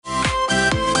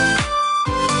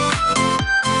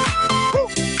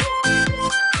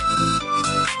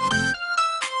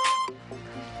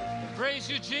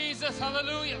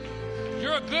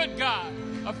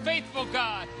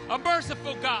a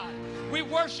merciful God. We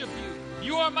worship you.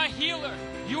 You are my healer.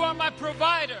 You are my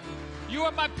provider. You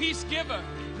are my peace giver,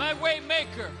 my way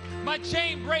maker, my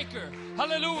chain breaker.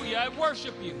 Hallelujah. I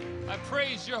worship you. I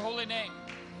praise your holy name.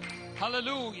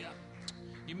 Hallelujah.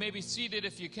 You may be seated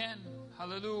if you can.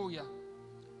 Hallelujah.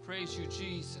 Praise you,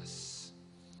 Jesus.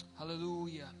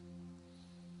 Hallelujah.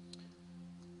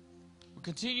 We're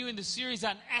continuing the series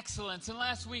on excellence. And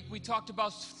last week we talked about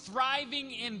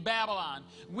thriving in Babylon.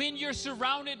 When you're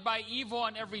surrounded by evil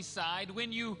on every side,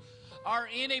 when you are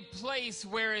in a place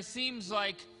where it seems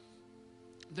like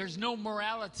there's no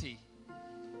morality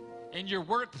in your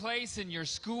workplace, in your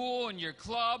school, in your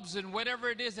clubs, and whatever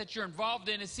it is that you're involved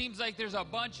in, it seems like there's a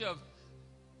bunch of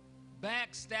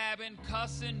backstabbing,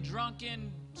 cussing,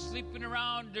 drunken, sleeping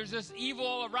around. There's this evil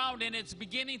all around, and it's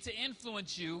beginning to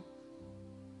influence you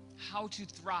how to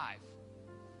thrive,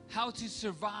 how to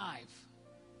survive.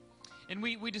 And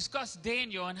we discussed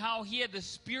Daniel and how he had the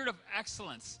spirit of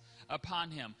excellence upon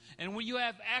him. And when you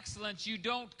have excellence, you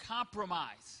don't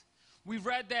compromise. We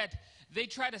read that they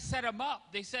tried to set him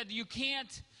up. They said, you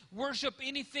can't worship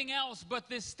anything else but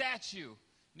this statue.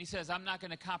 And he says, I'm not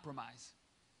going to compromise.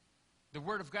 The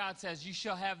word of God says, you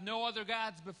shall have no other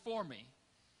gods before me.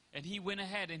 And he went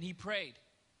ahead and he prayed.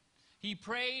 He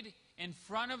prayed in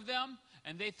front of them,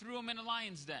 and they threw him in a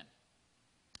lion's den.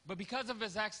 But because of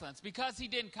his excellence, because he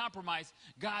didn't compromise,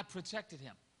 God protected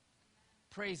him.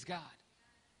 Praise God.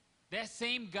 That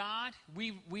same God,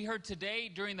 we heard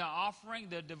today during the offering,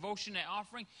 the devotion and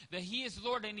offering, that he is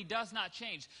Lord and he does not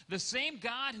change. The same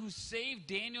God who saved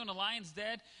Daniel in the lion's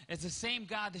den is the same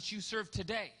God that you serve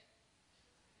today.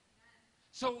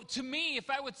 So to me, if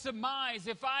I would surmise,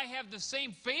 if I have the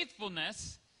same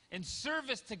faithfulness and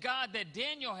service to God that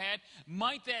Daniel had,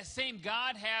 might that same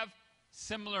God have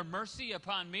similar mercy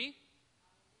upon me?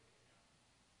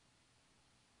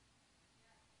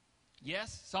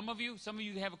 Yes, some of you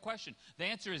have a question. The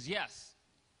answer is yes.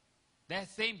 That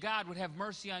same God would have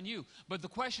mercy on you. But the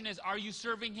question is, are you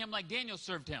serving him like Daniel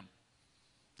served him?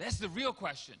 That's the real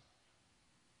question.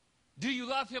 Do you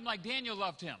love him like Daniel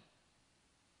loved him?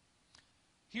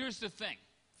 Here's the thing.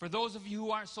 For those of you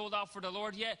who aren't sold out for the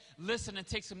Lord yet, listen and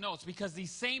take some notes, because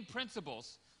these same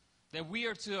principles that we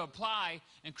are to apply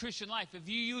in Christian life, if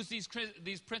you use these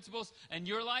principles in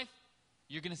your life,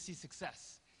 you're going to see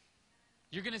success.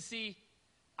 You're going to see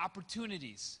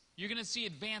opportunities. You're going to see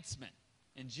advancement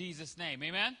in Jesus' name.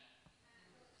 Amen?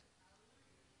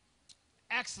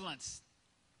 Excellence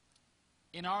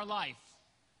in our life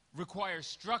requires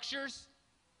structures,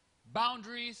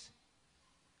 boundaries,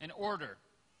 and order.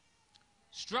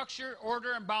 Structure,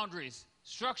 order, and boundaries.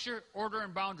 Structure, order,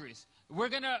 and boundaries. We're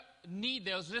going to need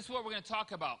those. This is what we're going to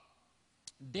talk about.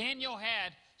 Daniel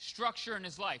had structure in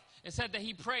his life. It said that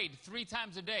he prayed 3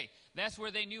 times a day. That's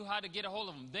where they knew how to get a hold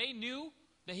of him. They knew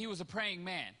that he was a praying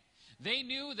man. They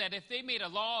knew that if they made a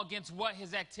law against what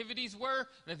his activities were,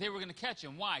 that they were going to catch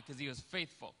him. Why? Because he was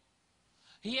faithful.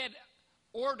 He had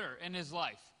order in his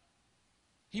life.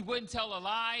 He wouldn't tell a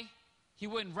lie. He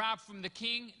wouldn't rob from the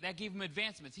king. That gave him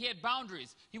advancements. He had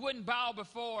boundaries. He wouldn't bow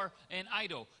before an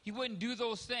idol. He wouldn't do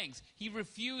those things. He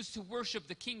refused to worship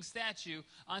the king's statue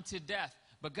unto death,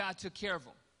 but God took care of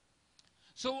him.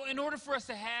 So in order for us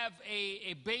to have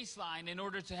a baseline, in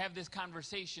order to have this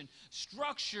conversation,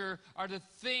 structure are the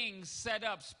things set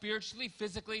up spiritually,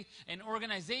 physically, and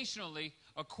organizationally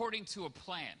according to a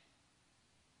plan.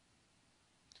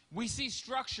 We see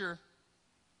structure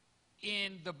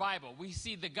in the Bible. We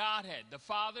see the Godhead, the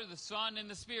Father, the Son, and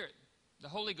the Spirit, the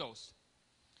Holy Ghost.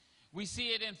 We see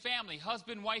it in family,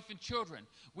 husband, wife, and children.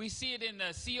 We see it in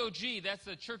the COG, that's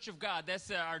the Church of God. That's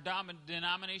our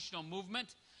denominational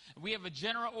movement. We have a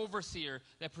general overseer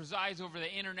that presides over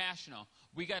the international.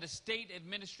 We got a state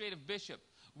administrative bishop.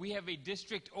 We have a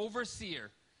district overseer.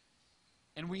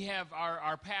 And we have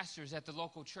our pastors at the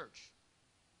local church.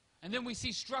 And then we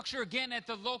see structure again at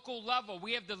the local level.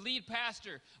 We have the lead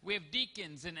pastor. We have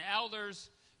deacons and elders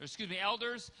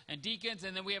and deacons,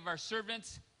 and then we have our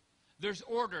servants. There's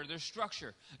order, there's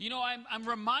structure. You know, I'm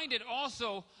reminded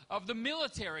also of the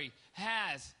military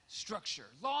has structure.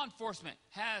 Law enforcement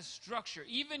has structure.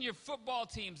 Even your football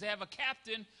teams, they have a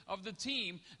captain of the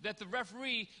team that the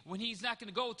referee, when he's not going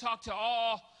to go talk to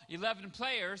all 11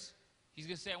 players, he's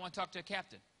going to say, I want to talk to a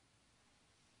captain.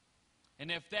 And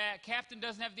if that captain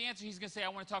doesn't have the answer, he's going to say, I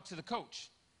want to talk to the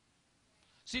coach.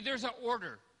 See, there's an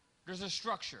order. There's a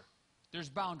structure. There's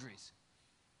boundaries.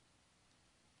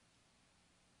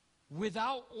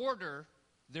 Without order,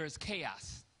 there is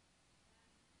chaos.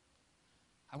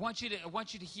 I want you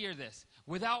to hear this.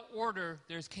 Without order,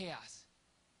 there's chaos.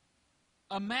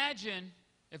 Imagine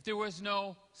if there was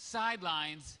no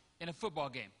sidelines in a football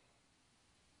game.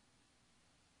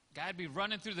 Guy'd be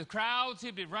running through the crowds.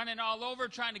 He'd be running all over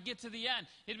trying to get to the end.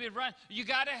 He'd be running. You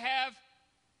got to have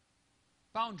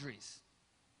boundaries.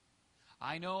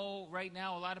 I know right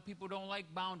now a lot of people don't like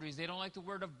boundaries. They don't like the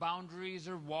word of boundaries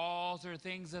or walls or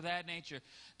things of that nature.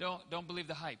 Don't believe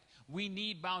the hype. We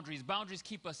need boundaries. Boundaries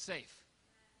keep us safe.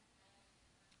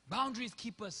 Boundaries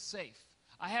keep us safe.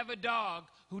 I have a dog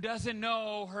who doesn't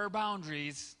know her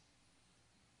boundaries.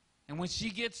 And when she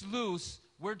gets loose,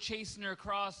 we're chasing her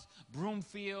across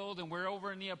Broomfield, and we're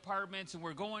over in the apartments, and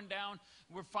we're going down.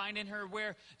 We're finding her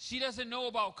where she doesn't know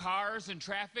about cars and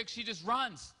traffic. She just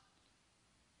runs.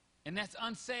 And that's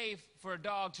unsafe for a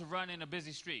dog to run in a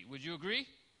busy street. Would you agree?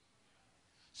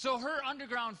 So her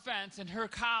underground fence and her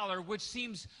collar, which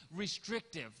seems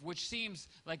restrictive, which seems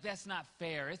like that's not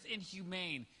fair, it's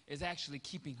inhumane, is actually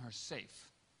keeping her safe.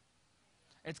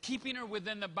 It's keeping her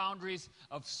within the boundaries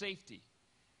of safety.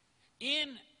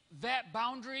 In that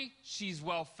boundary, she's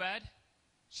well fed,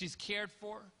 she's cared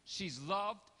for, she's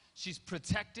loved, she's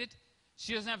protected.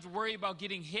 She doesn't have to worry about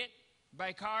getting hit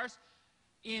by cars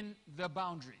in the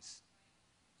boundaries.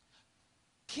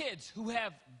 Kids who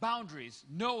have boundaries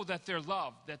know that they're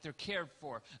loved, that they're cared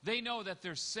for. They know that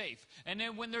they're safe. And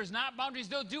then when there's not boundaries,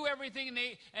 they'll do everything.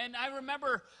 And I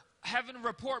remember having a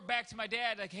report back to my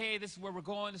dad, like, hey, this is where we're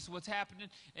going, this is what's happening.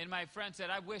 And my friend said,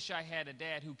 I wish I had a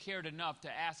dad who cared enough to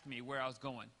ask me where I was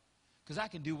going. Because I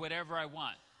can do whatever I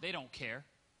want. They don't care.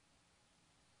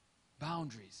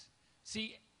 Boundaries.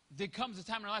 See, there comes a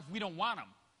time in our life we don't want them.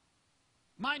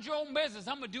 Mind your own business.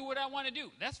 I'm going to do what I want to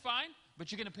do. That's fine,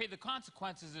 but you're going to pay the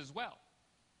consequences as well.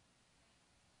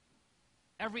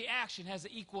 Every action has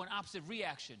an equal and opposite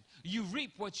reaction. You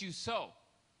reap what you sow.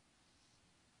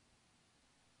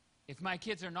 If my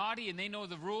kids are naughty and they know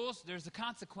the rules, there's a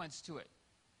consequence to it.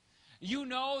 You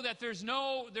know that there's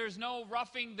no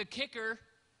roughing the kicker.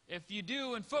 If you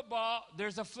do in football,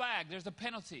 there's a flag, there's a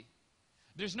penalty.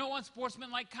 There's no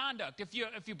unsportsmanlike conduct.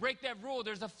 If you break that rule,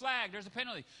 there's a flag, there's a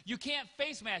penalty. You can't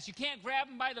face mask. You can't grab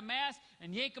him by the mask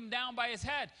and yank him down by his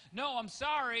head. No, I'm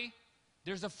sorry.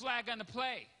 There's a flag on the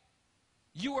play.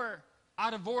 You were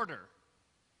out of order.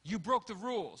 You broke the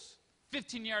rules.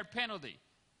 15-yard penalty.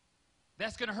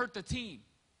 That's going to hurt the team.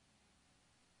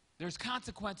 There's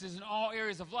consequences in all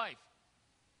areas of life.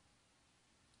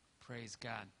 Praise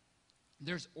God.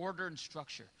 There's order and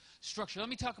structure. Structure. Let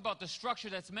me talk about the structure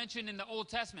that's mentioned in the Old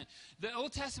Testament. The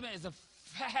Old Testament is a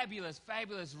fabulous,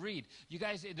 fabulous read. You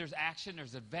guys, there's action,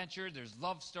 there's adventure, there's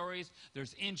love stories,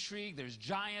 there's intrigue, there's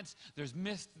giants, there's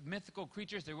mythical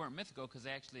creatures. They weren't mythical because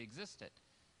they actually existed.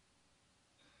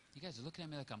 You guys are looking at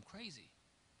me like I'm crazy.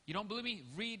 You don't believe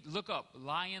me? Look up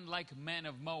lion-like men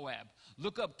of Moab.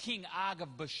 Look up King Og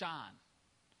of Bashan.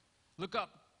 Look up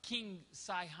King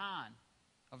Sihon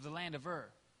of the land of Ur.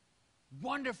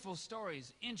 Wonderful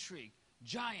stories, intrigue,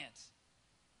 giants,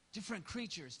 different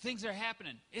creatures, things are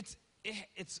happening. It's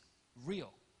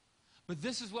real. But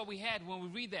this is what we had when we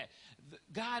read that.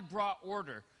 God brought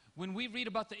order. When we read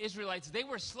about the Israelites, they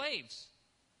were slaves.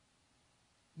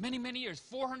 Many, many years,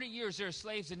 400 years they were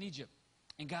slaves in Egypt.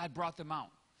 And God brought them out.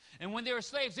 And when they were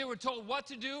slaves, they were told what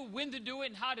to do, when to do it,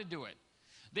 and how to do it.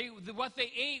 What they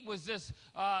ate was this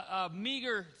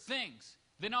meager things.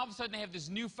 Then all of a sudden they have this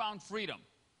newfound freedom.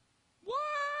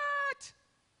 What?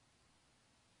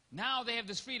 Now they have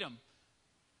this freedom.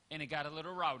 And it got a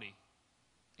little rowdy.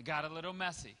 It got a little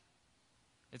messy.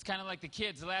 It's kind of like the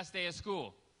kids the last day of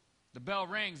school. The bell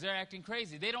rings, they're acting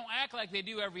crazy. They don't act like they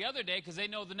do every other day because they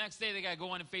know the next day they got to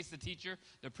go in and face the teacher,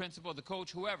 the principal, the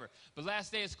coach, whoever. But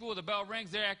last day of school, the bell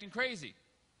rings, they're acting crazy.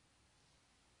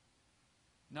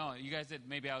 No, you guys said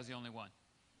maybe I was the only one.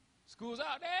 School's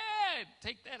out. Hey,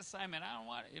 take that assignment. I don't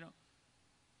want it,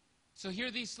 So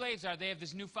here these slaves are. They have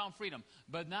this newfound freedom.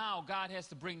 But now God has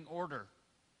to bring order.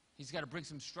 He's got to bring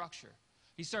some structure.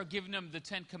 He started giving them the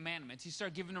 10 Commandments. He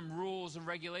started giving them rules and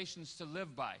regulations to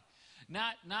live by.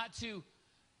 Not to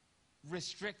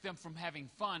restrict them from having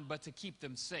fun, but to keep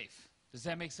them safe. Does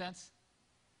that make sense?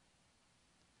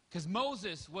 Because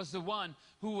Moses was the one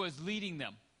who was leading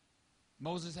them.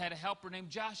 Moses had a helper named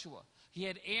Joshua. He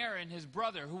had Aaron, his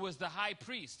brother, who was the high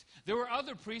priest. There were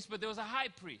other priests, but there was a high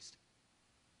priest.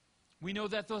 We know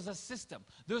that there was a system.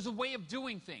 There was a way of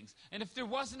doing things. And if there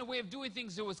wasn't a way of doing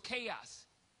things, there was chaos.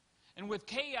 And with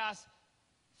chaos,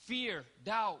 fear,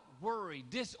 doubt, worry,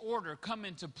 disorder come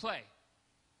into play.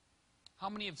 How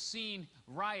many have seen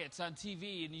riots on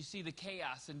TV and you see the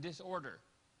chaos and disorder?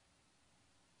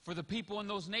 For the people in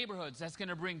those neighborhoods, that's going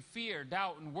to bring fear,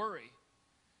 doubt, and worry.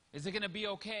 Is it going to be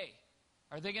okay?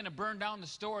 Are they going to burn down the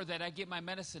store that I get my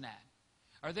medicine at?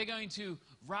 Are they going to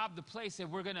rob the place that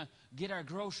we're going to get our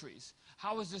groceries?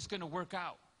 How is this going to work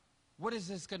out? What is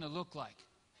this going to look like?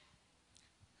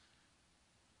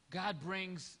 God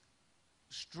brings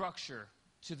structure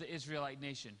to the Israelite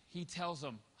nation. He tells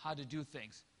them how to do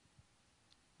things.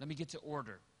 Let me get to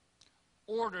order.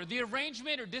 Order, the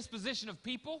arrangement or disposition of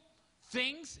people,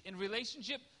 things in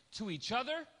relationship to each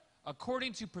other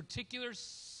according to particular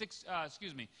sequence,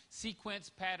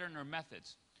 pattern, or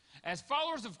methods. As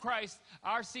followers of Christ,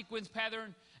 our sequence,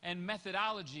 pattern, and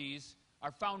methodologies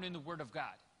are found in the Word of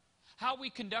God. How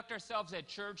we conduct ourselves at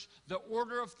church, the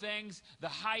order of things, the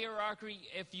hierarchy,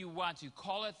 if you want to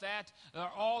call it that,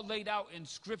 are all laid out in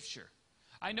Scripture.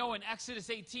 I know in Exodus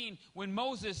 18, when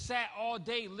Moses sat all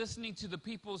day listening to the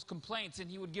people's complaints and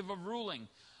he would give a ruling,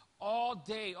 all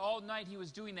day, all night he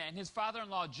was doing that. And his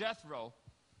father-in-law, Jethro,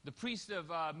 the priest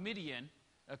of Midian,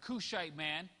 a Cushite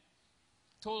man,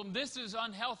 told him, this is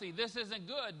unhealthy, this isn't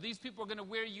good, these people are going to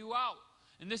wear you out.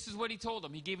 And this is what he told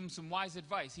him. He gave him some wise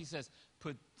advice. He says,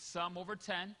 put some over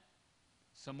 10,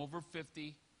 some over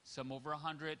 50, some over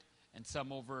 100, and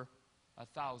some over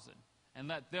 1,000. And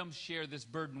let them share this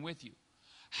burden with you.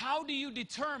 How do you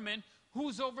determine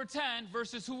who's over 10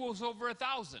 versus who is over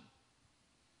 1,000?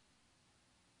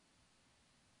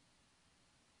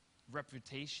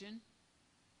 Reputation,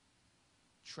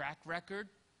 track record.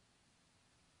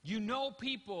 You know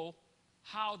people,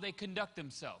 how they conduct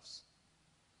themselves.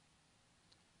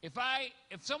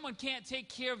 If someone can't take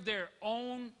care of their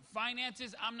own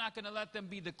finances, I'm not going to let them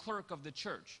be the clerk of the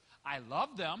church. I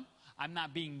love them. I'm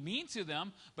not being mean to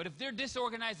them. But if they're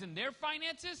disorganized in their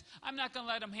finances, I'm not going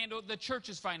to let them handle the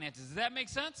church's finances. Does that make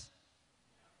sense?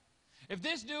 If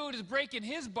this dude is breaking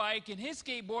his bike and his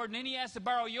skateboard and then he has to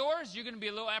borrow yours, you're going to be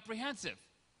a little apprehensive.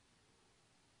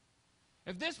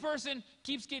 If this person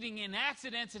keeps getting in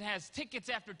accidents and has tickets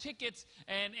after tickets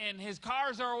and his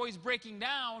cars are always breaking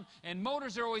down and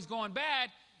motors are always going bad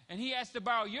and he has to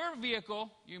borrow your vehicle,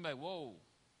 you're going to be like, whoa.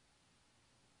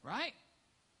 Right?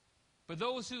 But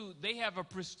those who, they have a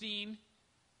pristine,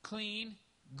 clean,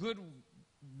 good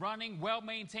running,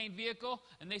 well-maintained vehicle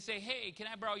and they say, hey, can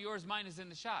I borrow yours? Mine is in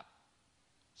the shop.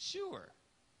 Sure.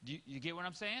 Do you get what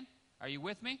I'm saying? Are you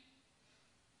with me?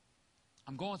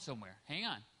 I'm going somewhere. Hang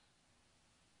on.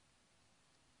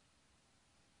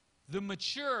 The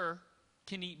mature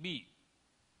can eat meat.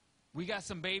 We got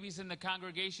some babies in the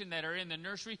congregation that are in the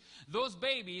nursery. Those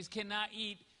babies cannot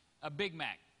eat a Big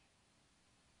Mac,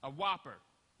 a Whopper,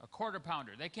 a Quarter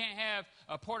Pounder. They can't have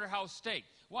a porterhouse steak.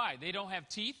 Why? They don't have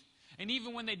teeth. And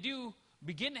even when they do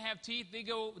begin to have teeth,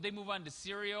 they move on to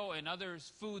cereal and other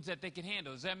foods that they can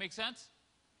handle. Does that make sense?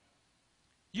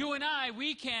 You and I,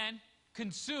 we can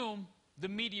consume the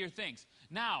meatier things.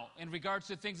 Now, in regards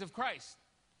to things of Christ,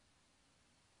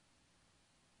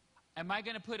 am I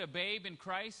going to put a babe in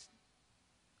Christ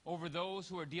over those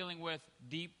who are dealing with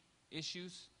deep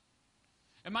issues?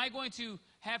 Am I going to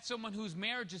have someone whose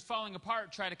marriage is falling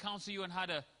apart try to counsel you on how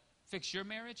to fix your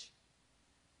marriage?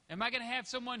 Am I going to have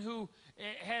someone who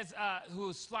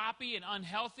is sloppy and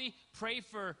unhealthy pray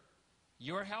for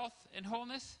your health and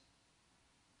wholeness?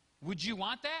 Would you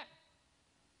want that?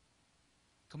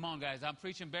 Come on, guys. I'm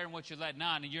preaching bearing what you're letting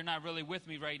on, and you're not really with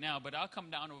me right now, but I'll come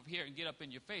down over here and get up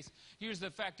in your face. Here's the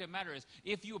fact of the matter is,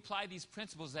 if you apply these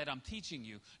principles that I'm teaching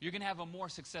you, you're going to have a more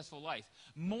successful life.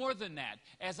 More than that,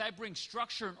 as I bring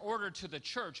structure and order to the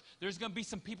church, there's going to be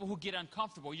some people who get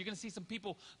uncomfortable. You're going to see some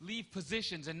people leave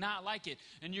positions and not like it,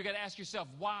 and you're going to ask yourself,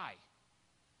 why?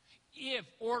 If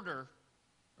order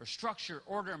or structure,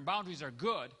 order, and boundaries are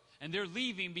good, and they're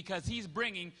leaving because he's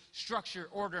bringing structure,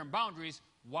 order, and boundaries,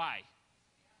 why?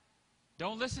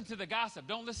 Don't listen to the gossip.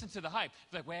 Don't listen to the hype.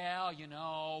 It's like, well, you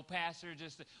know, pastor,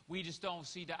 we just don't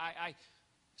see the eye.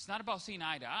 It's not about seeing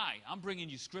eye to eye. I'm bringing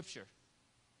you Scripture.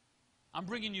 I'm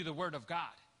bringing you the Word of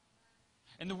God.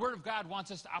 And the Word of God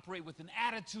wants us to operate with an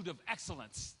attitude of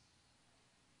excellence.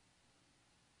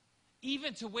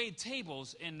 Even to wait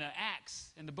tables in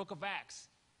the book of Acts,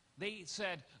 they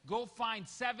said, go find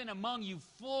 7 among you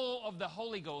full of the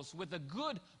Holy Ghost with a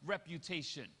good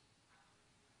reputation.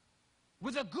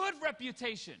 With a good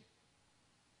reputation.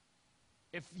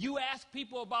 If you ask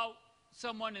people about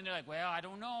someone and they're like, well, I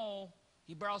don't know.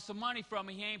 He borrowed some money from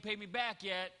me. He ain't paid me back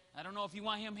yet. I don't know if you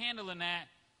want him handling that.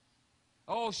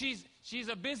 Oh, she's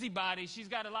a busybody. She's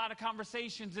got a lot of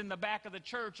conversations in the back of the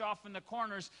church, off in the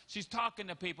corners. She's talking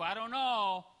to people. I don't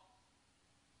know.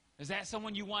 Is that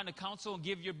someone you want to counsel and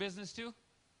give your business to?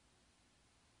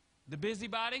 The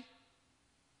busybody?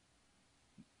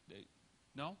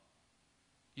 No?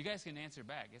 You guys can answer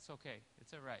back. It's okay.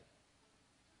 It's all right.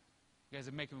 You guys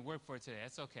are making me work for it today.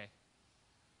 That's okay.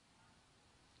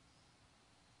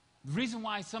 The reason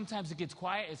why sometimes it gets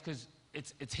quiet is because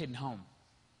it's hitting home.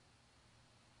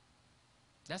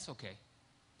 That's okay.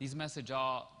 These messages,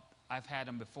 I've had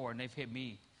them before, and they've hit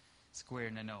me. square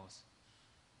in the nose.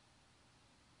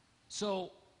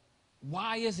 So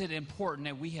why is it important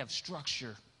that we have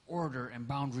structure, order, and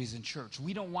boundaries in church?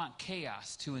 We don't want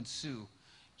chaos to ensue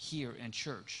here in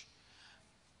church.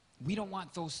 We don't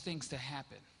want those things to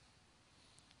happen.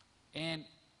 And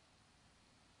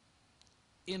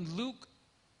in Luke,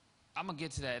 I'm going to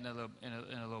get to that in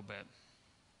a little bit.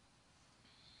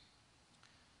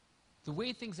 The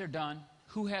way things are done,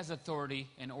 who has authority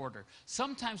and order.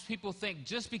 Sometimes people think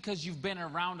just because you've been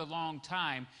around a long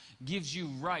time gives you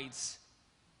rights.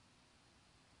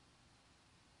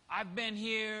 I've been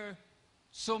here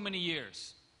so many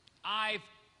years. I've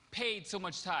paid so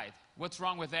much tithe. What's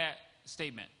wrong with that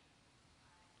statement?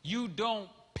 You don't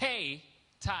pay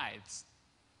tithes.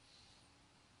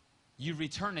 You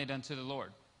return it unto the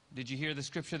Lord. Did you hear the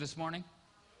scripture this morning?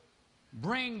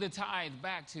 Bring the tithe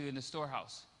back to in the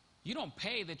storehouse. You don't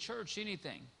pay the church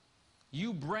anything.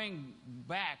 You bring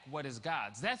back what is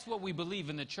God's. That's what we believe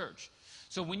in the church.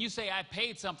 So when you say I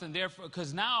paid something, therefore,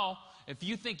 because now if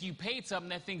you think you paid something,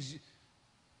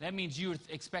 that means you're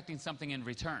expecting something in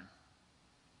return.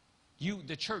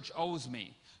 The church owes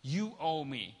me. You owe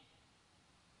me.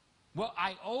 What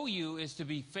I owe you is to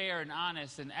be fair and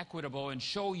honest and equitable and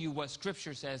show you what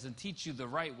Scripture says and teach you the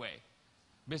right way.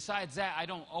 Besides that, I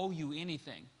don't owe you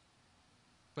anything.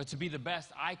 But to be the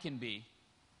best I can be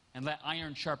and let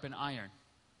iron sharpen iron.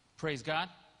 Praise God.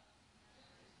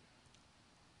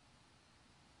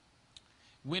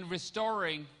 When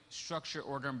restoring structure,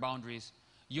 order, and boundaries,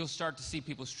 you'll start to see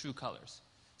people's true colors.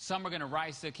 Some are going to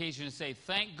rise to the occasion and say,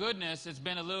 thank goodness it's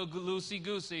been a little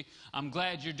loosey-goosey. I'm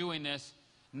glad you're doing this.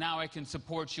 Now I can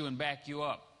support you and back you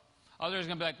up. Others are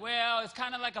going to be like, well, it's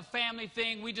kind of like a family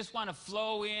thing. We just want to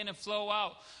flow in and flow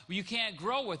out. Well, you can't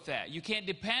grow with that. You can't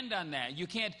depend on that. You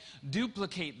can't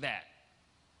duplicate that.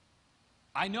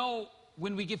 I know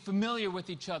when we get familiar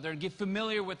with each other and get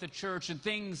familiar with the church and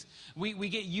things, we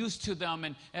get used to them,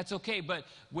 and that's okay. But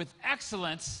with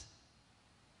excellence,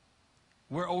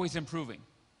 we're always improving.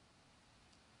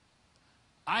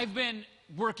 I've been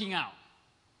working out.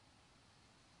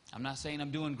 I'm not saying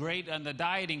I'm doing great on the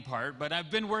dieting part, but I've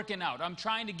been working out. I'm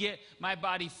trying to get my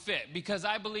body fit because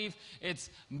I believe it's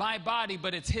my body,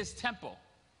 but it's His temple.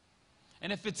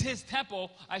 And if it's His temple,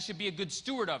 I should be a good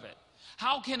steward of it.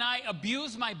 How can I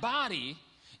abuse my body,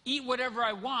 eat whatever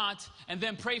I want, and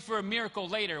then pray for a miracle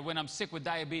later when I'm sick with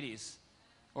diabetes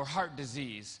or heart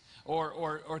disease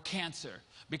or cancer?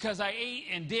 Because I ate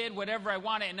and did whatever I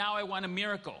wanted, and now I want a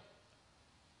miracle.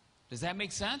 Does that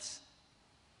make sense?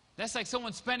 That's like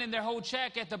someone spending their whole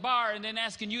check at the bar and then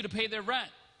asking you to pay their rent.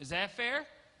 Is that fair?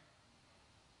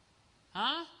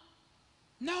 Huh?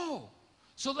 No.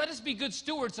 So let us be good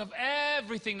stewards of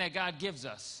everything that God gives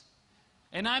us.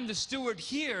 And I'm the steward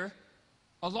here,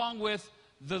 along with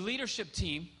the leadership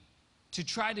team, to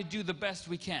try to do the best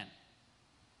we can.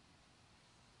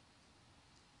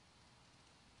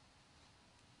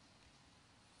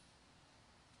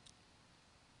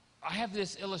 I have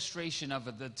this illustration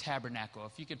of the tabernacle.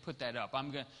 If you could put that up.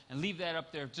 I'm going to leave that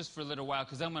up there just for a little while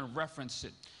because I'm going to reference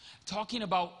it. Talking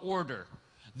about order.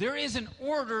 There is an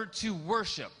order to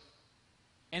worship.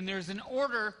 And there's an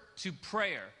order to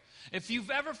prayer. If you've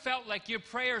ever felt like your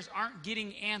prayers aren't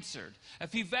getting answered,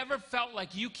 if you've ever felt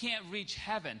like you can't reach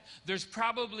heaven, there's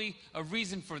probably a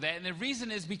reason for that. And the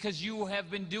reason is because you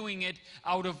have been doing it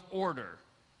out of order.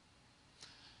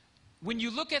 When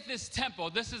you look at this temple,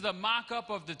 this is a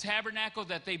mock-up of the tabernacle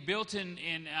that they built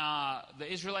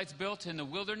the Israelites built in the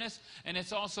wilderness, and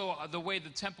it's also the way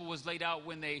the temple was laid out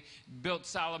when they built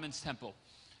Solomon's temple.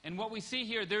 And what we see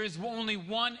here, there is only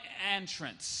one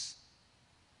entrance.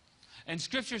 And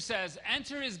Scripture says,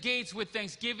 enter His gates with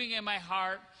thanksgiving in my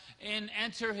heart, and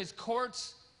enter His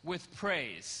courts with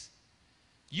praise.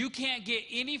 You can't get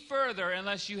any further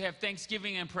unless you have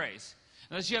thanksgiving and praise.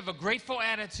 Unless you have a grateful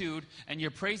attitude and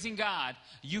you're praising God,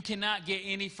 you cannot get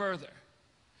any further.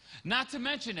 Not to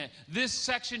mention it, this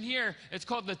section here, it's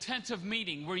called the tent of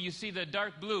meeting, where you see the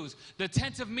dark blues. The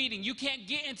tent of meeting, you can't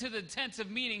get into the tent of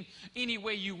meeting any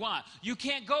way you want. You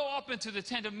can't go up into the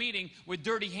tent of meeting with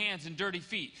dirty hands and dirty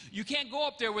feet. You can't go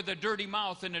up there with a dirty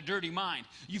mouth and a dirty mind.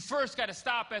 You first got to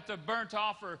stop at the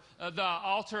the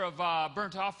altar of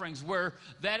burnt offerings, where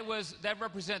that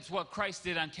represents what Christ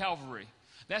did on Calvary.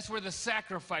 That's where the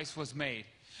sacrifice was made.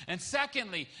 And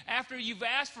secondly, after you've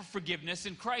asked for forgiveness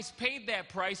and Christ paid that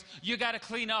price, you got to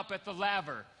clean up at the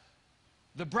laver.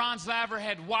 The bronze laver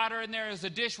had water in there as a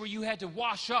dish where you had to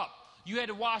wash up. You had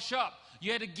to wash up.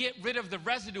 You had to get rid of the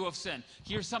residue of sin.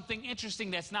 Here's something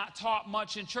interesting that's not taught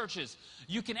much in churches.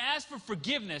 You can ask for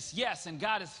forgiveness, yes, and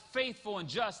God is faithful and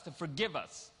just to forgive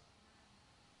us.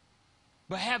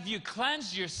 But have you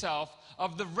cleansed yourself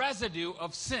of the residue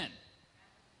of sin?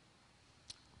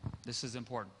 This is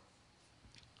important.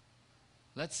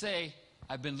 Let's say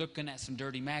I've been looking at some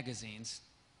dirty magazines.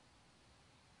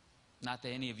 Not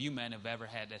that any of you men have ever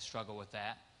had that struggle with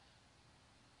that.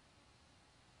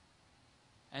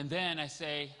 And then I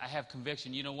say, I have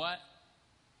conviction. You know what?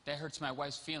 That hurts my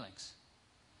wife's feelings.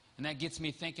 And that gets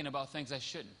me thinking about things I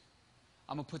shouldn't.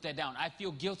 I'm going to put that down. I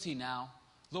feel guilty now.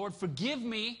 Lord, forgive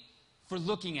me for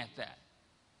looking at that.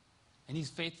 And He's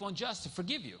faithful and just to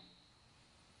forgive you.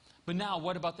 But now,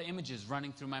 what about the images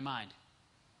running through my mind?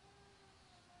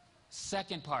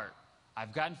 Second part,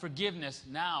 I've gotten forgiveness.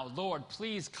 Now, Lord,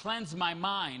 please cleanse my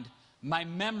mind, my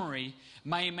memory,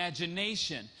 my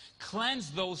imagination.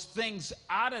 Cleanse those things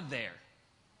out of there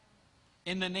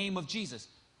in the name of Jesus.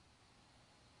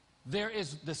 There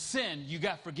is the sin, you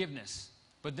got forgiveness.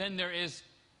 But then there is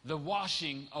the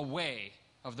washing away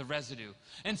of the residue.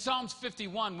 In Psalms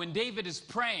 51, when David is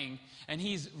praying and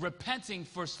he's repenting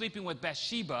for sleeping with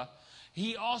Bathsheba,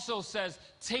 he also says,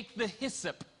 take the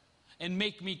hyssop and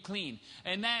make me clean.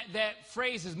 And that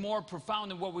phrase is more profound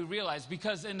than what we realize,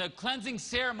 because in the cleansing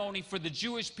ceremony for the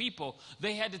Jewish people,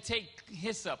 they had to take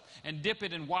hyssop and dip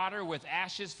it in water with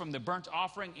ashes from the burnt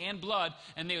offering and blood,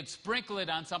 and they would sprinkle it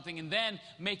on something and then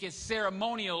make it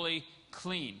ceremonially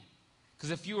clean. Because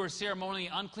if you were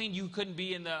ceremonially unclean, you couldn't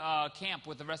be in the camp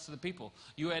with the rest of the people.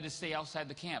 You had to stay outside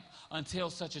the camp until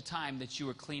such a time that you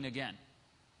were clean again.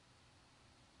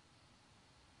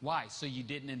 Why? So you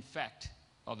didn't infect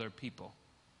other people.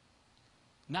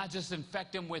 Not just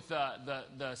infect them with the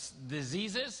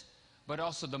diseases, but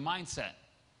also the mindset.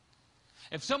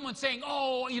 If someone's saying,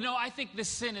 oh, you know, I think this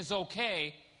sin is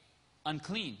okay,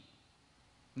 unclean.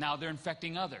 Now they're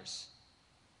infecting others.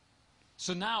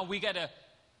 So now we got to,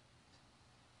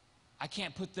 I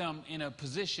can't put them in a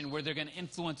position where they're going to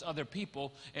influence other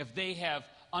people if they have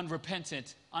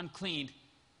unrepentant, unclean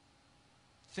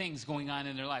things going on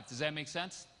in their life. Does that make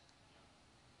sense?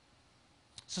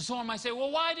 So someone might say,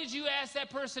 well, why did you ask that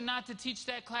person not to teach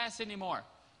that class anymore?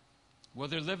 Well,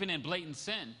 they're living in blatant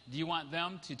sin. Do you want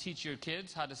them to teach your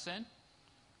kids how to sin?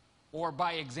 Or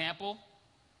by example,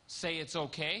 say it's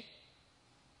okay?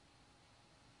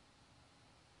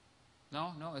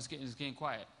 No, it's getting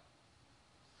quiet.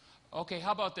 Okay,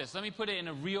 how about this? Let me put it in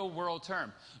a real world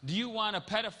term. Do you want a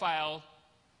pedophile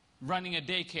running a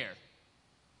daycare?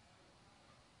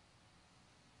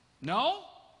 No?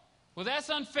 Well, that's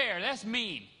unfair. That's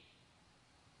mean.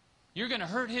 You're going to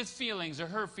hurt his feelings or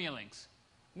her feelings.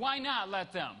 Why not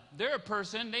let them? They're a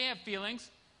person. They have feelings.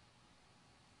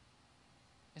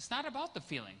 It's not about the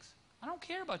feelings. I don't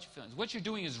care about your feelings. What you're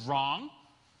doing is wrong.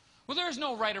 Well, there's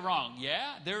no right or wrong.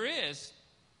 Yeah, there is.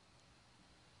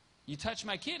 You touch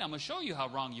my kid, I'm going to show you how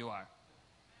wrong you are.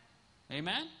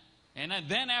 Amen? And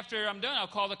then after I'm done, I'll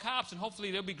call the cops, and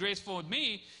hopefully they'll be graceful with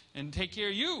me and take care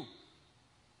of you.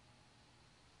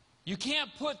 You can't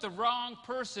put the wrong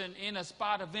person in a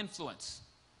spot of influence.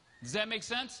 Does that make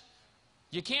sense?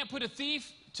 You can't put a thief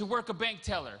to work a bank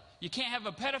teller. You can't have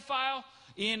a pedophile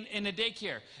in a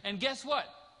daycare. And guess what?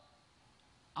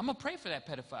 I'm going to pray for that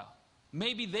pedophile.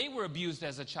 Maybe they were abused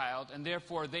as a child, and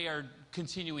therefore they are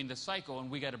continuing the cycle, and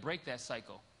we got to break that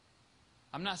cycle.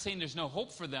 I'm not saying there's no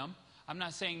hope for them. I'm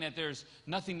not saying that there's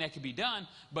nothing that can be done,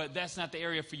 but that's not the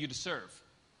area for you to serve.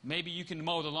 Maybe you can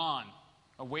mow the lawn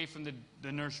away from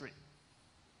the nursery.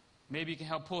 Maybe you can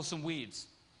help pull some weeds.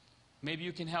 Maybe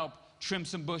you can help trim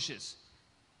some bushes.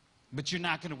 But you're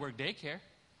not going to work daycare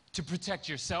to protect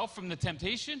yourself from the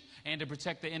temptation and to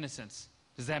protect the innocents.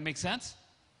 Does that make sense?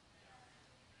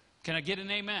 Can I get an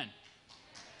amen?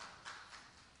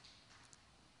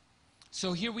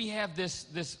 So here we have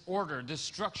this order, this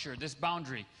structure, this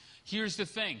boundary. Here's the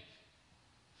thing.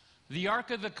 The Ark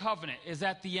of the Covenant is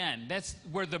at the end. That's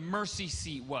where the mercy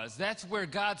seat was. That's where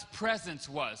God's presence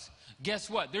was. Guess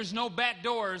what? There's no back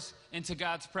doors into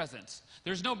God's presence.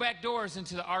 There's no back doors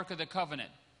into the Ark of the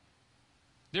Covenant.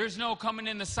 There's no coming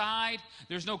in the side.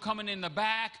 There's no coming in the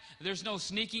back. There's no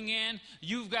sneaking in.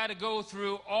 You've got to go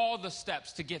through all the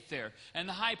steps to get there. And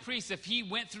the high priest, if he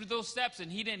went through those steps and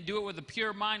he didn't do it with a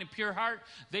pure mind and pure heart,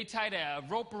 they tied a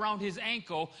rope around his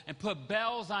ankle and put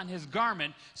bells on his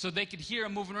garment so they could hear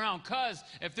him moving around. Because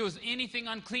if there was anything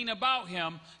unclean about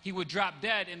him, he would drop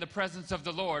dead in the presence of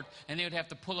the Lord, and they would have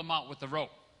to pull him out with the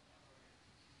rope.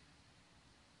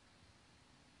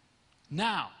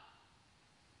 Now,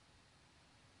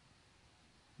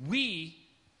 we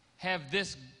have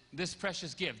this this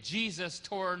precious gift. Jesus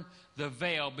torn the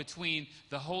veil between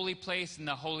the holy place and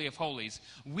the Holy of Holies.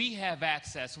 We have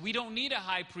access. We don't need a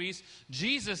high priest.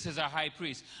 Jesus is our high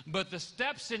priest. But the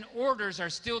steps and orders are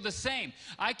still the same.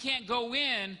 I can't go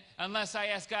in unless I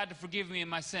ask God to forgive me of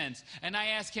my sins. And I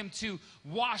ask him to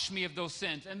wash me of those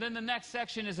sins. And then the next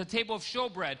section is a table of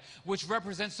showbread, which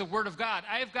represents the Word of God.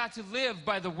 I have got to live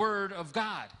by the Word of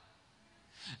God.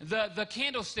 The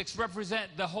candlesticks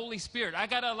represent the Holy Spirit. I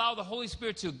got to allow the Holy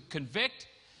Spirit to convict,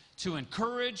 to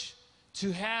encourage,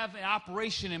 to have an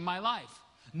operation in my life.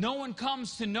 No one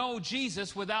comes to know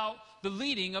Jesus without the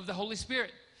leading of the Holy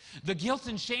Spirit. The guilt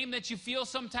and shame that you feel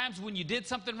sometimes when you did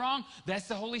something wrong, that's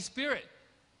the Holy Spirit.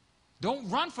 Don't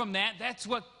run from that.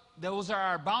 Those are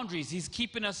our boundaries. He's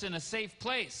keeping us in a safe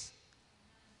place.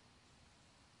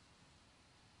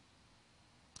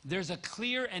 There's a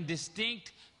clear and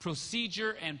distinct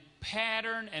procedure and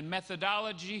pattern and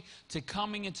methodology to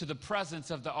coming into the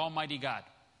presence of the Almighty God.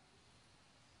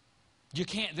 You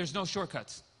can't, there's no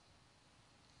shortcuts.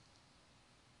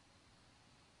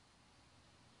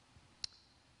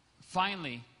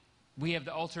 Finally, we have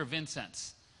the altar of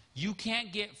incense. You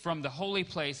can't get from the holy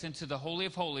place into the Holy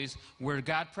of Holies, where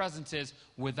God's presence is,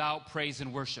 without praise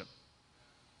and worship.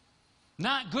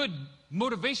 Not good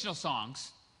motivational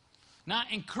songs, not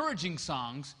encouraging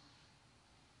songs.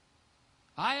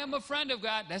 I am a friend of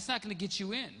God. That's not going to get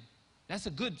you in. That's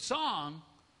a good song,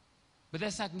 but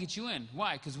that's not going to get you in.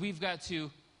 Why? Because we've got to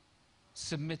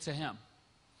submit to him.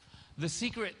 The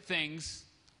secret things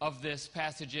of this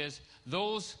passage is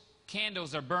those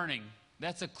candles are burning.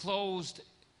 That's a closed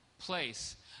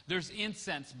place. There's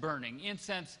incense burning.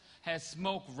 Incense has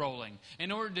smoke rolling.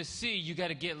 In order to see, you got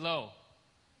to get low.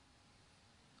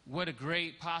 What a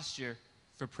great posture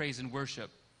for praise and worship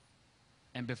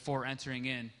and before entering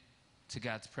in to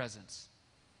God's presence.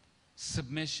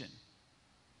 Submission.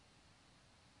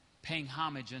 Paying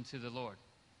homage unto the Lord.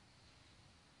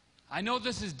 I know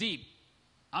this is deep.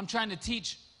 I'm trying to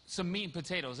teach some meat and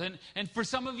potatoes. And for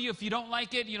some of you, if you don't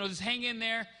like it, just hang in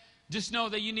there. Just know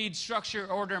that you need structure,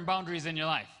 order, and boundaries in your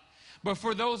life. But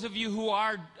for those of you who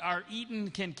are eaten,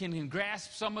 can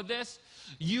grasp some of this,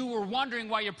 you were wondering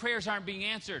why your prayers aren't being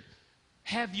answered.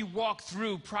 Have you walked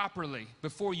through properly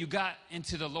before you got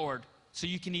into the Lord so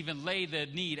you can even lay the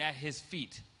need at his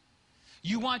feet?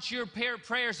 You want your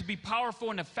prayers to be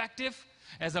powerful and effective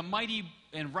as a mighty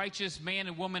and righteous man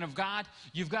and woman of God?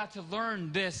 You've got to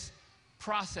learn this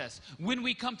process. When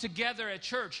we come together at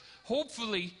church,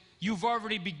 hopefully you've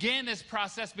already began this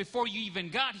process before you even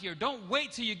got here. Don't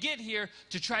wait till you get here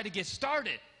to try to get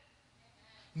started.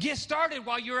 Get started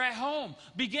while you're at home.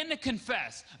 Begin to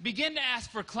confess. Begin to ask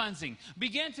for cleansing.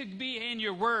 Begin to be in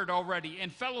your word already in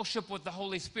fellowship with the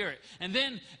Holy Spirit. And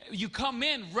then you come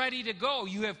in ready to go.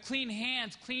 You have clean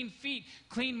hands, clean feet,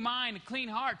 clean mind, clean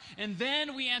heart. And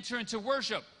then we enter into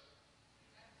worship.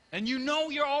 And you know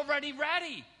you're already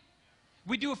ready.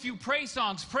 We do a few praise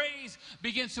songs. Praise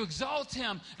begins to exalt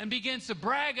him and begins to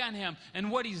brag on him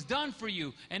and what he's done for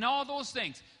you and all those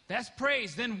things. That's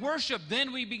praise. Then worship.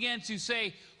 Then we begin to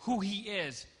say who he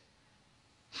is,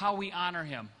 how we honor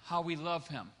him, how we love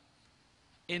him.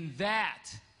 And that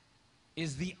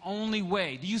is the only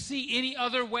way. Do you see any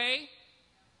other way?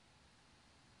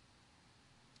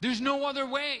 There's no other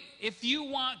way. If you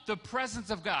want the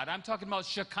presence of God, I'm talking about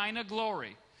Shekinah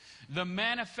glory, the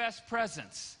manifest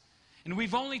presence. And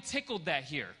we've only tickled that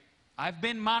here. I've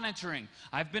been monitoring.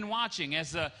 I've been watching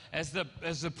as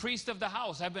the priest of the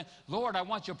house. I've been, Lord, I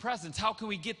want your presence. How can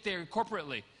we get there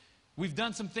corporately? We've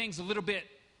done some things a little bit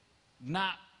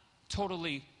not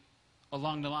totally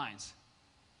along the lines.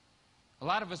 A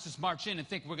lot of us just march in and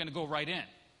think we're going to go right in.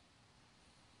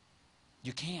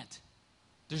 You can't.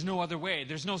 There's no other way.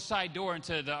 There's no side door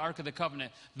into the Ark of the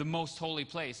Covenant, the most holy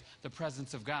place, the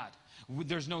presence of God.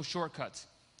 There's no shortcuts.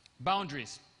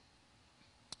 Boundaries.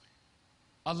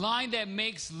 A line that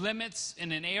makes limits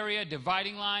in an area,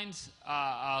 dividing lines,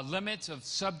 limits of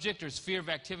subject or sphere of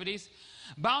activities.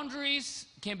 Boundaries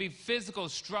can be physical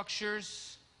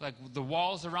structures, like the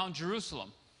walls around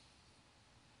Jerusalem.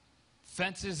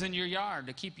 Fences in your yard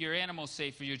to keep your animals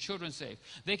safe or your children safe.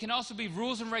 They can also be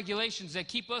rules and regulations that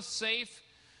keep us safe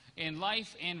in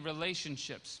life and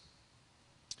relationships.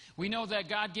 We know that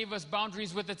God gave us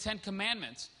boundaries with the 10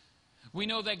 Commandments. We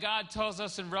know that God tells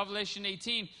us in Revelation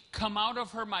 18, come out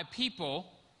of her, my people.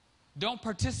 Don't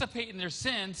participate in their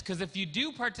sins, because if you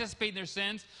do participate in their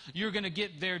sins, you're going to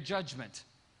get their judgment.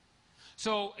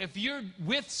 So if you're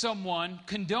with someone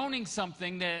condoning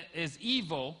something that is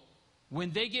evil,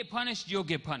 when they get punished, you'll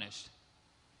get punished.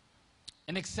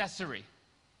 An accessory.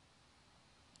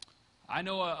 I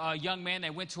know a young man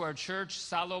that went to our church,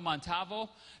 Salo Montavo.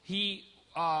 He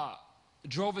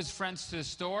drove his friends to the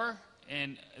store,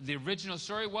 and the original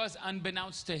story was,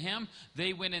 unbeknownst to him,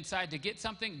 they went inside to get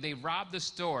something. They robbed the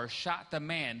store, shot the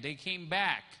man. They came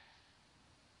back.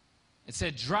 It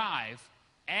said drive.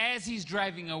 As he's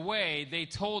driving away, they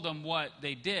told him what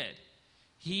they did.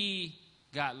 He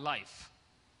got life.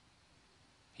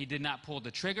 He did not pull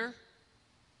the trigger.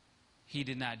 He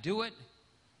did not do it.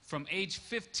 From age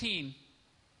 15,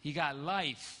 he got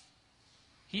life.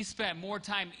 He spent more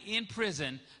time in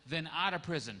prison than out of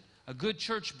prison. A good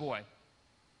church boy.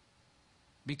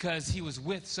 Because he was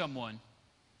with someone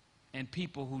and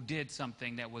people who did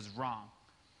something that was wrong.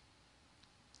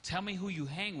 Tell me who you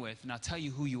hang with, and I'll tell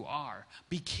you who you are.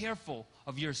 Be careful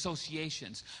of your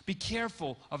associations. Be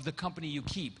careful of the company you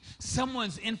keep.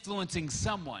 Someone's influencing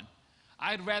someone.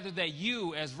 I'd rather that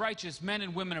you, as righteous men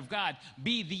and women of God,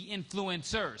 be the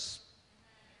influencers.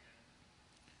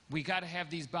 We got to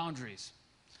have these boundaries.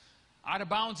 Out of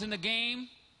bounds in the game,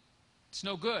 it's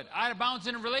no good. Out of bounds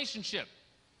in a relationship.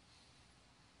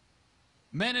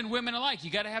 Men and women alike, you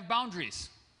got to have boundaries.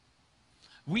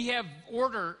 We have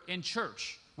order in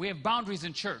church. We have boundaries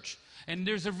in church. And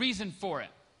there's a reason for it.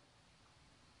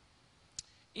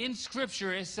 In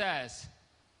Scripture it says,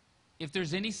 if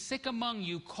there's any sick among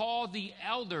you, call the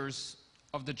elders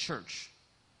of the church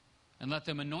and let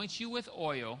them anoint you with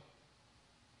oil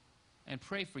and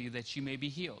pray for you that you may be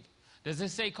healed. Does it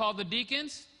say call the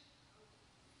deacons?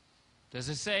 Does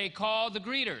it say call the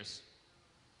greeters?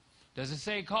 Does it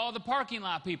say call the parking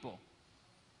lot people?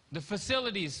 The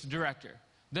facilities director?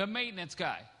 The maintenance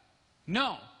guy?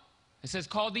 No. It says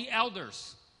call the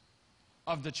elders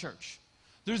of the church.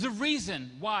 There's a reason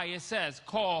why it says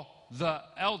call the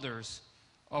elders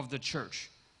of the church.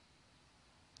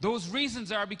 Those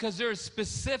reasons are because there are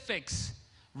specifics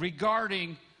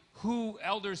regarding who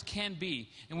elders can be.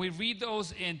 And we read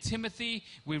those in Timothy,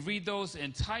 we read those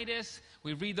in Titus,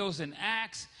 we read those in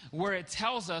Acts, where it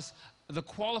tells us the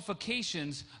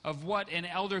qualifications of what an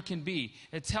elder can be.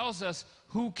 It tells us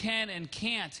who can and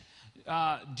can't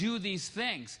do these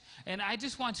things. And I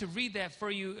just want to read that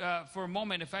for you for a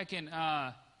moment, if I can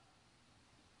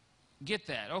get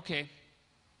that. Okay.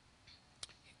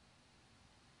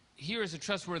 Here is a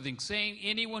trustworthy saying: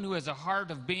 anyone who has a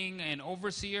heart of being an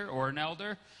overseer or an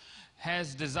elder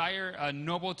has desire a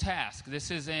noble task.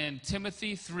 This is in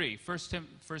Timothy 3, 1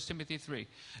 Timothy 3.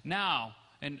 Now,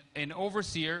 an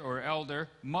overseer or elder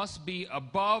must be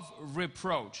above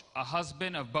reproach, a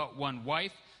husband of but one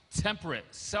wife, temperate,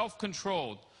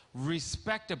 self-controlled,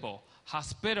 respectable,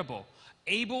 hospitable,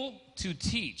 able to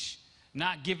teach,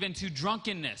 not given to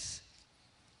drunkenness,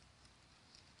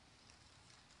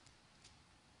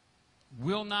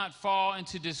 will not fall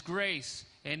into disgrace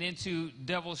and into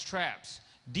devil's traps.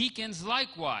 Deacons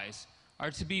likewise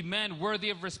are to be men worthy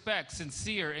of respect,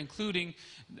 sincere, including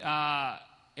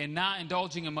and not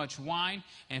indulging in much wine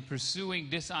and pursuing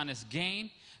dishonest gain.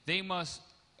 They must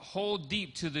hold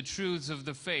deep to the truths of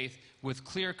the faith with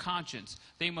clear conscience.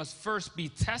 They must first be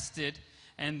tested,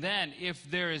 and then, if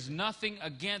there is nothing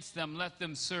against them, let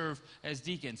them serve as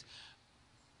deacons.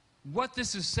 What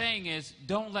this is saying is,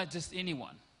 don't let just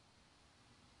anyone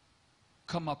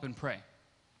come up and pray.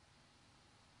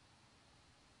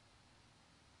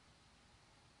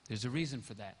 There's a reason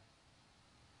for that.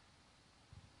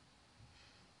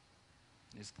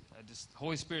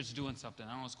 Holy Spirit's doing something. I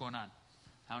don't know what's going on.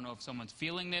 I don't know if someone's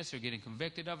feeling this or getting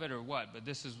convicted of it or what, but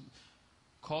this is,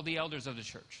 call the elders of the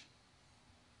church.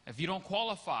 If you don't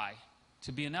qualify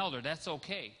to be an elder, that's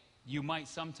okay. You might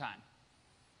sometime.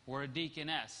 Or a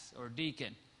deaconess or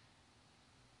deacon.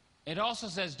 It also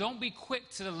says, don't be quick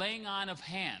to the laying on of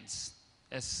hands,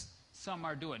 as some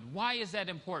are doing. Why is that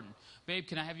important? Babe,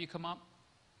 can I have you come up?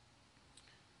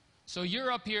 So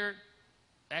you're up here,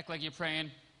 act like you're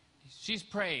praying. She's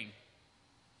praying.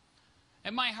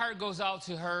 And my heart goes out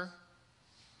to her.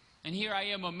 And here I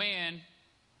am, a man,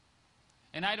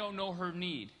 and I don't know her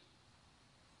need.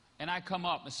 And I come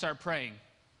up and start praying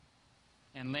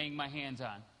and laying my hands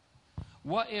on.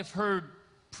 What if her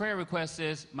prayer request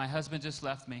is, my husband just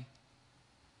left me.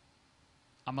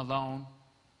 I'm alone.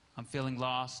 I'm feeling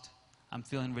lost. I'm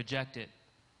feeling rejected.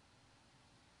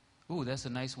 Ooh, that's a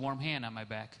nice warm hand on my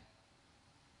back.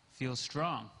 Feels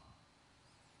strong.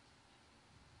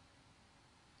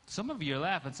 Some of you are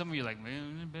laughing. Some of you are like,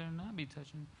 man, you better not be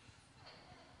touching.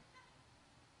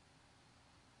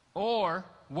 Or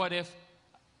what if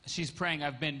she's praying,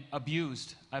 I've been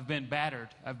abused, I've been battered,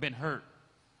 I've been hurt,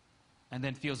 and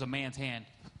then feels a man's hand.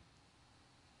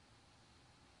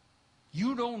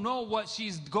 You don't know what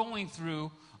she's going through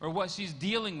or what she's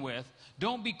dealing with.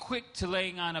 Don't be quick to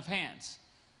laying on of hands.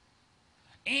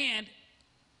 And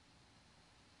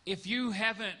if you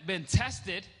haven't been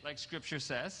tested, like Scripture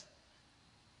says,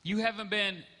 you haven't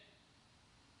been,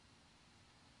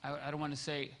 I don't want to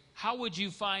say, how would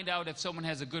you find out if someone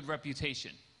has a good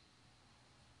reputation?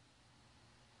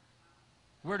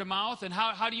 Word of mouth. And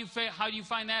how do you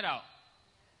find that out?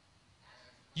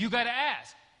 You got to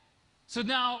ask. So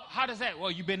now, how does that?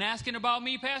 Well, you've been asking about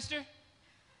me, Pastor?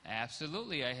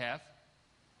 Absolutely, I have.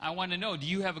 I want to know, do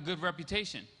you have a good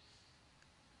reputation?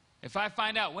 If I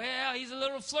find out, well, he's a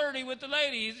little flirty with the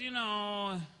ladies, you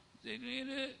know.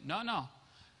 No.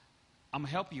 I'm going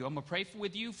to help you. I'm going to pray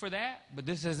with you for that, but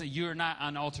this isn't, you're not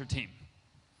on altar team.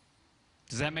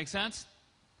 Does that make sense?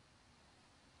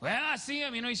 Well, I see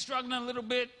him, you know, he's struggling a little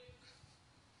bit.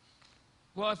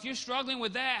 Well, if you're struggling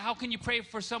with that, how can you pray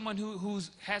for someone who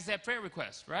has that prayer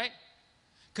request, right?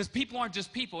 Because people aren't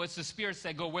just people, it's the spirits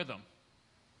that go with them.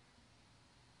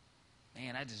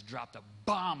 Man, I just dropped a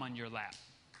bomb on your lap.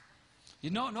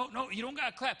 No, you don't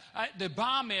got to clap. The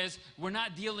bomb is, we're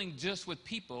not dealing just with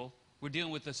people, we're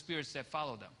dealing with the spirits that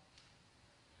follow them.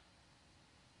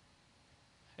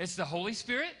 It's the Holy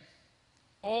Spirit,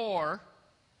 or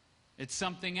it's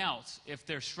something else if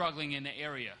they're struggling in the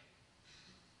area.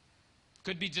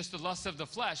 Could be just the lust of the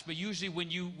flesh, but usually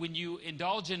when you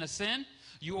indulge in a sin,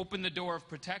 you open the door of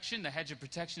protection, the hedge of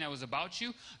protection that was about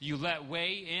you. You let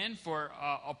way in for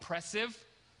oppressive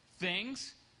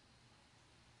things.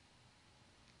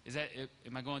 Is that,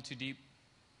 am I going too deep?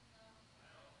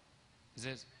 Is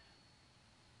this?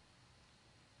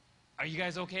 Are you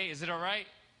guys okay? Is it all right?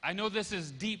 I know this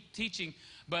is deep teaching,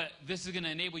 but this is going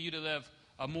to enable you to live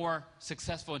a more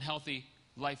successful and healthy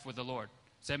life with the Lord.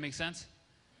 Does that make sense?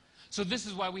 So this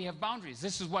is why we have boundaries.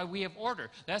 This is why we have order.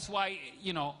 That's why,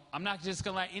 you know, I'm not just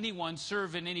going to let anyone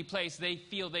serve in any place they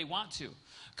feel they want to.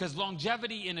 Because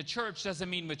longevity in a church doesn't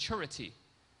mean maturity.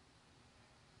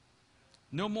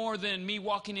 No more than me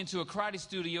walking into a karate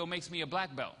studio makes me a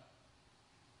black belt.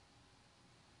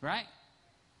 Right?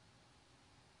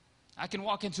 I can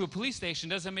walk into a police station,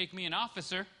 doesn't make me an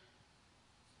officer.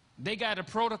 They got a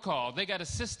protocol. They got a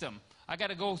system. I got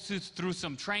to go through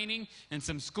some training and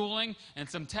some schooling and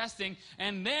some testing.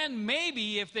 And then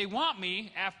maybe if they want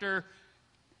me, after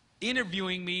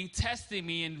interviewing me, testing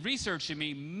me, and researching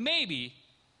me, maybe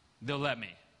they'll let me.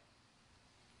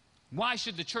 Why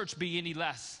should the church be any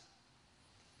less?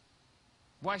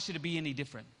 Why should it be any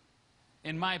different?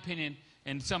 In my opinion,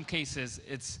 in some cases,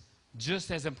 it's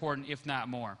just as important, if not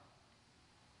more.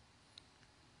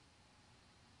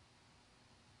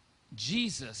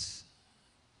 Jesus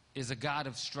is a God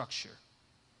of structure,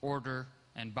 order,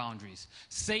 and boundaries.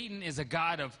 Satan is a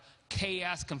God of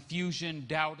chaos, confusion,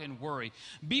 doubt, and worry.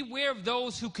 Beware of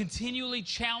those who continually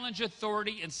challenge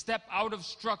authority and step out of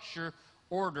structure,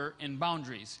 order, and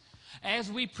boundaries.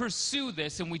 As we pursue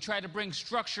this and we try to bring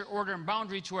structure, order, and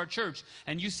boundary to our church,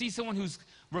 and you see someone who's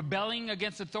rebelling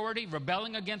against authority,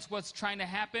 rebelling against what's trying to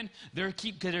happen, they're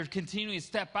continuing to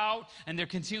step out, and they're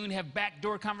continuing to have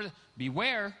backdoor conversations.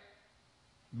 Beware.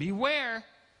 Beware.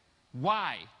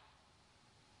 Why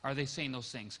are they saying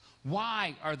those things?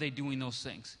 Why are they doing those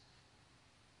things?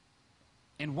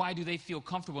 And why do they feel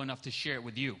comfortable enough to share it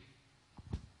with you?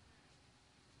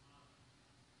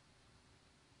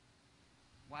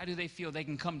 Why do they feel they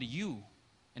can come to you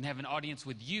and have an audience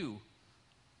with you?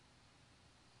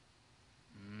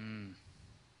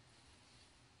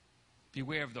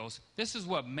 Beware of those. This is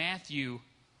what Matthew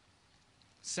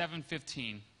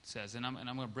 7:15 says, and I'm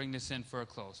going to bring this in for a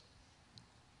close.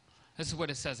 This is what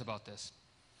it says about this.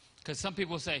 Because some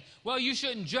people say, well, you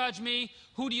shouldn't judge me.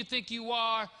 Who do you think you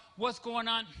are? What's going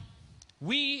on?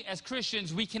 We, as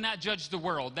Christians, we cannot judge the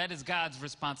world. That is God's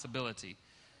responsibility.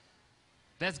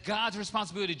 That's God's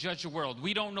responsibility to judge the world.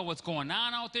 We don't know what's going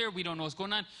on out there. We don't know what's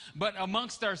going on. But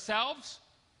amongst ourselves,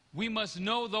 we must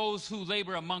know those who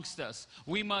labor amongst us.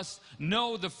 We must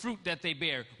know the fruit that they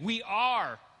bear. We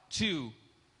are to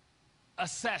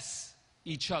assess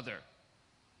each other.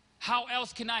 How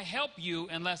else can I help you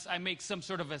unless I make some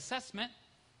sort of assessment?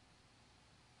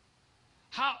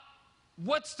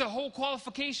 What's the whole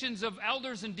qualifications of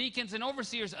elders and deacons and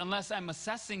overseers unless I'm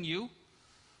assessing you?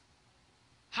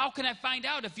 How can I find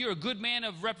out if you're a good man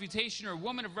of reputation or a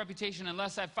woman of reputation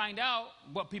unless I find out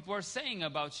what people are saying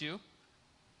about you?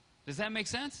 Does that make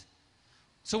sense?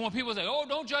 So when people say, oh,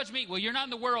 don't judge me. Well, you're not in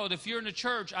the world. If you're in the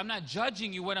church, I'm not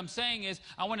judging you. What I'm saying is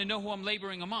I want to know who I'm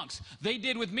laboring amongst. They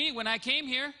did with me when I came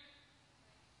here.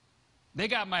 They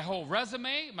got my whole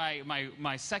resume,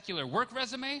 my secular work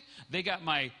resume. They got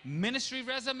my ministry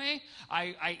resume.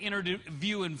 I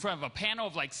interview in front of a panel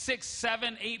of like 6,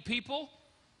 7, 8 people.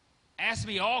 Asked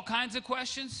me all kinds of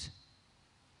questions.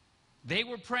 They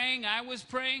were praying. I was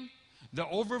praying. The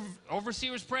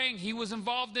overseer was praying. He was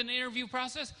involved in the interview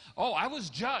process. Oh, I was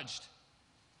judged.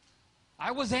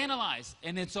 I was analyzed,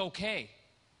 and it's okay.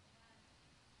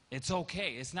 It's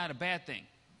okay. It's not a bad thing.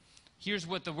 Here's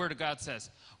what the Word of God says.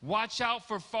 Watch out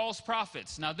for false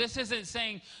prophets. Now, this isn't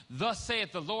saying, thus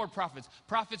saith the Lord prophets.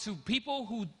 Prophets people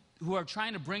who are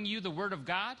trying to bring you the Word of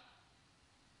God,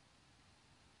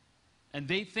 and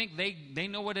they think they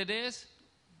know what it is.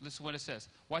 Listen to what it says.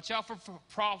 Watch out for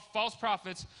false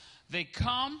prophets. They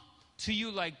come to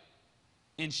you like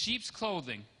in sheep's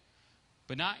clothing,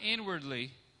 but not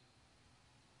inwardly.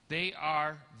 They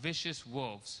are vicious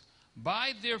wolves.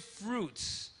 By their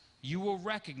fruits you will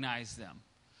recognize them.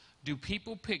 Do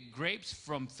people pick grapes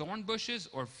from thorn bushes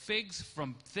or figs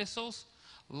from thistles?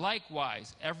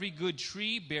 Likewise, every good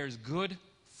tree bears good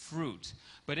fruit,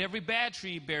 but every bad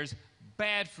tree bears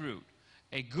bad fruit.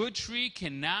 A good tree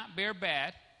cannot bear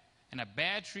bad, and a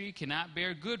bad tree cannot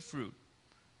bear good fruit.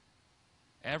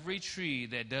 Every tree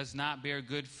that does not bear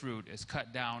good fruit is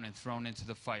cut down and thrown into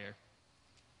the fire.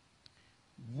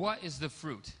 What is the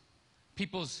fruit?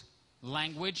 People's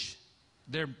language,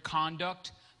 their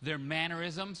conduct, their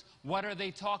mannerisms. What are they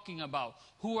talking about?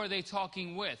 Who are they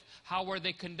talking with? How are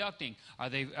they conducting? Are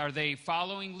they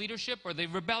following leadership, or are they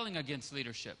rebelling against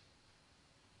leadership?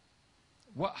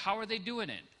 How are they doing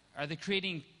it? Are they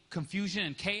creating confusion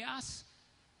and chaos?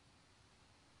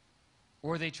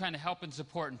 Or are they trying to help and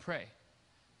support and pray?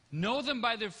 Know them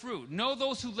by their fruit. Know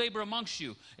those who labor amongst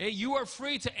you. You are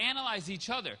free to analyze each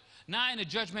other, not in a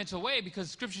judgmental way, because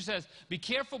Scripture says, be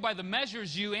careful by the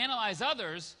measures you analyze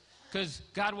others, because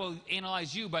God will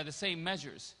analyze you by the same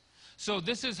measures. So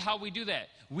this is how we do that.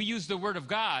 We use the Word of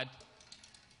God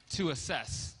to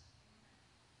assess.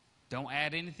 Don't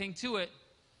add anything to it.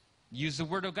 Use the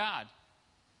Word of God.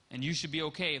 And you should be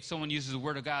okay if someone uses the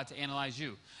Word of God to analyze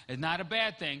you. It's not a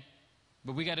bad thing,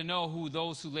 but we got to know who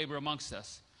those who labor amongst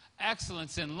us.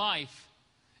 Excellence in life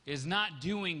is not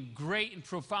doing great and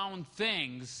profound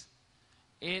things.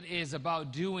 It is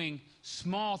about doing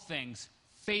small things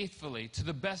faithfully, to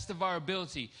the best of our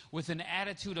ability, with an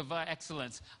attitude of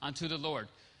excellence unto the Lord.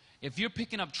 If you're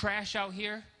picking up trash out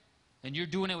here and you're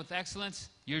doing it with excellence,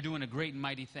 you're doing a great and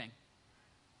mighty thing.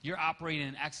 You're operating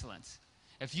in excellence.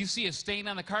 If you see a stain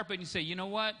on the carpet and you say, you know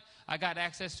what, I got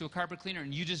access to a carpet cleaner,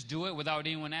 and you just do it without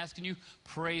anyone asking you,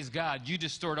 praise God, you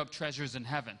just stored up treasures in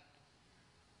heaven.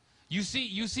 You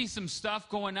see some stuff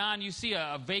going on, you see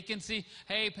a vacancy.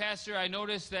 Hey, Pastor, I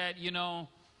noticed that,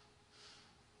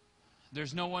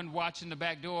 there's no one watching the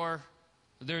back door.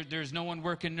 There's no one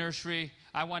working nursery.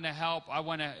 I want to help.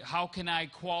 How can I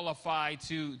qualify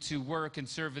to work and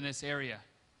serve in this area?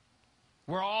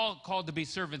 We're all called to be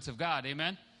servants of God,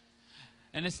 amen?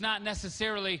 And it's not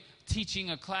necessarily teaching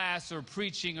a class or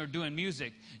preaching or doing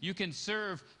music. You can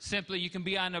serve simply, you can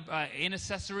be on an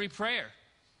intercessory prayer.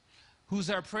 Who's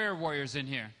our prayer warriors in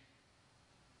here?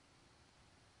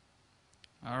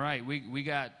 All right, we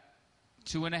got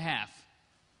 2.5.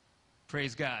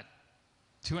 Praise God.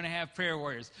 2.5 prayer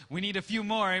warriors. We need a few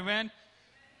more, amen?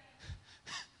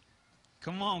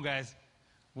 Come on, guys.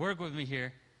 Work with me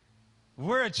here.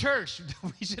 We're a church.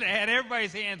 We should have had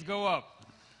everybody's hands go up.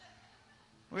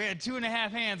 We had 2.5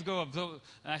 hands go up. So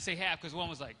I say half because one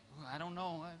was like, I don't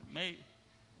know. I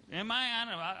don't know.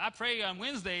 I pray on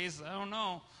Wednesdays. I don't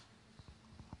know.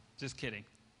 Just kidding.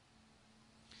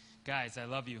 Guys, I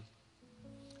love you.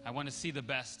 I want to see the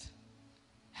best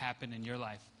happen in your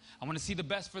life. I want to see the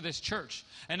best for this church.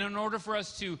 And in order for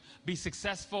us to be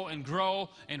successful and grow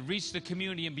and reach the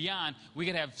community and beyond, we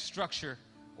got to have structure,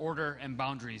 order, and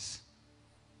boundaries.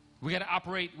 We got to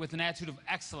operate with an attitude of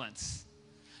excellence.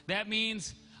 That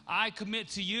means I commit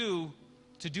to you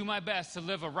to do my best to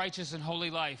live a righteous and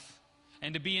holy life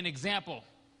and to be an example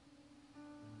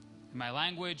in my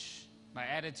language, my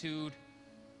attitude,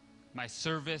 my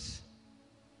service.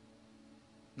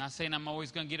 Not saying I'm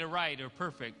always going to get it right or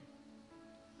perfect.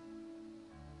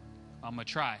 I'm going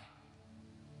to try.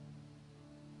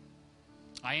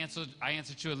 I answer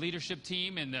to a leadership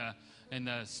team and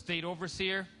the state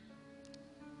overseer.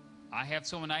 I have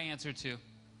someone I answer to.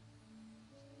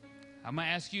 I'm going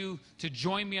to ask you to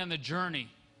join me on the journey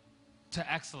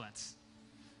to excellence.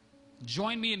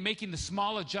 Join me in making the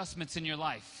small adjustments in your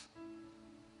life.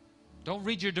 Don't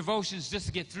read your devotions just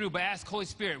to get through, but ask Holy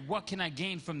Spirit, what can I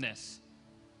gain from this?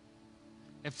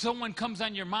 If someone comes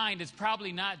on your mind, it's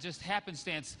probably not just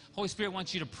happenstance. Holy Spirit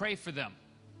wants you to pray for them.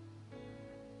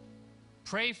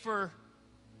 Pray for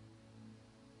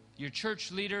your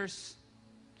church leaders.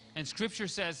 And Scripture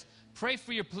says, pray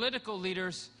for your political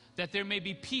leaders that there may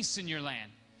be peace in your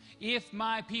land. If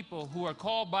my people who are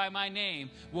called by my name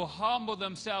will humble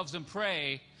themselves and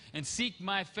pray and seek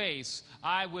my face,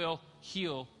 I will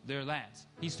heal their lands.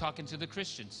 He's talking to the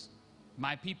Christians,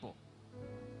 my people.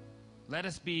 Let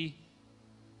us be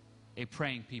a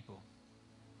praying people.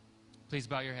 Please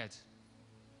bow your heads.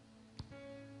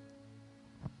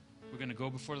 We're going to go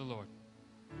before the Lord.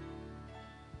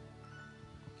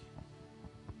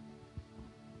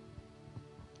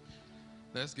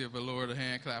 Let's give the Lord a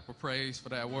hand clap of praise for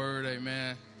that word.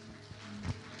 Amen.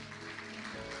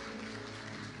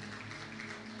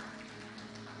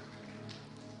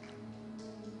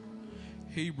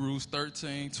 Hebrews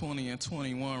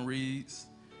 13:20-21 reads,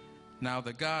 "Now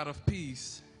the God of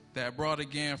peace, that brought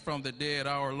again from the dead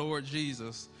our Lord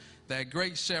Jesus, that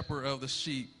great shepherd of the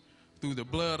sheep, through the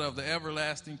blood of the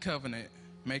everlasting covenant,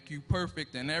 make you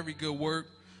perfect in every good work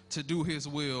to do his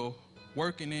will,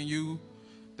 working in you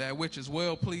that which is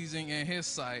well-pleasing in his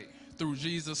sight, through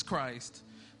Jesus Christ,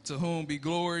 to whom be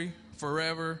glory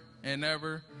forever and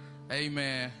ever.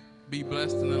 Amen." Be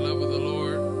blessed in the love of the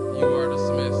Lord. You are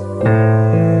dismissed.